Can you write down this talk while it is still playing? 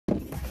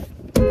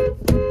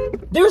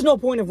There's no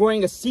point of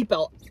wearing a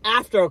seatbelt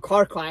after a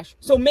car crash,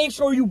 so make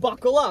sure you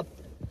buckle up.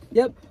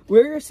 Yep,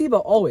 wear your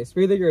seatbelt always,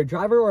 whether you're a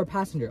driver or a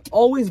passenger.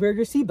 Always wear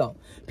your seatbelt.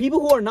 People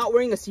who are not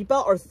wearing a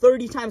seatbelt are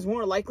 30 times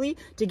more likely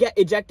to get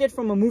ejected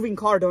from a moving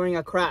car during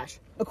a crash.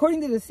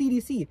 According to the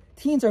CDC,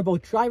 teens are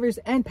both drivers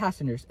and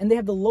passengers, and they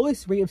have the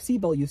lowest rate of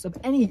seatbelt use of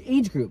any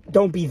age group.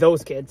 Don't be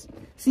those kids.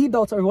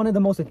 Seatbelts are one of the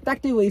most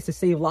effective ways to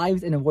save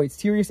lives and avoid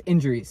serious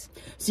injuries.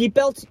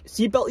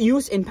 Seatbelt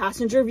use in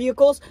passenger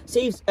vehicles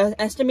saves an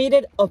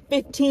estimated of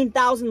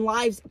 15,000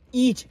 lives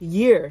each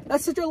year.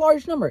 That's such a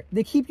large number.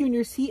 They keep you in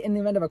your seat in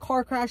the event of a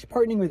car crash,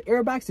 partnering with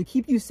airbags to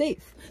keep you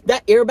safe.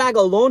 That airbag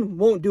alone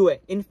won't do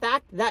it. In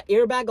fact, that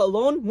airbag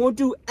alone won't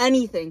do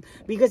anything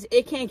because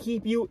it can't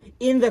keep you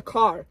in the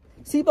car.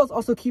 Seatbelts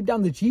also keep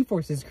down the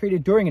G-forces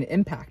created during an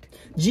impact.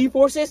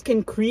 G-forces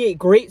can create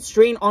great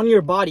strain on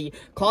your body,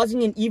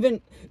 causing an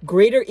even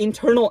greater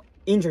internal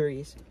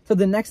injuries. So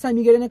the next time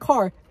you get in a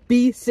car,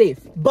 be safe.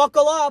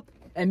 Buckle up!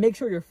 And make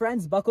sure your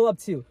friends buckle up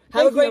too.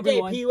 Have a great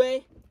day,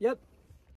 P-Way. Yep.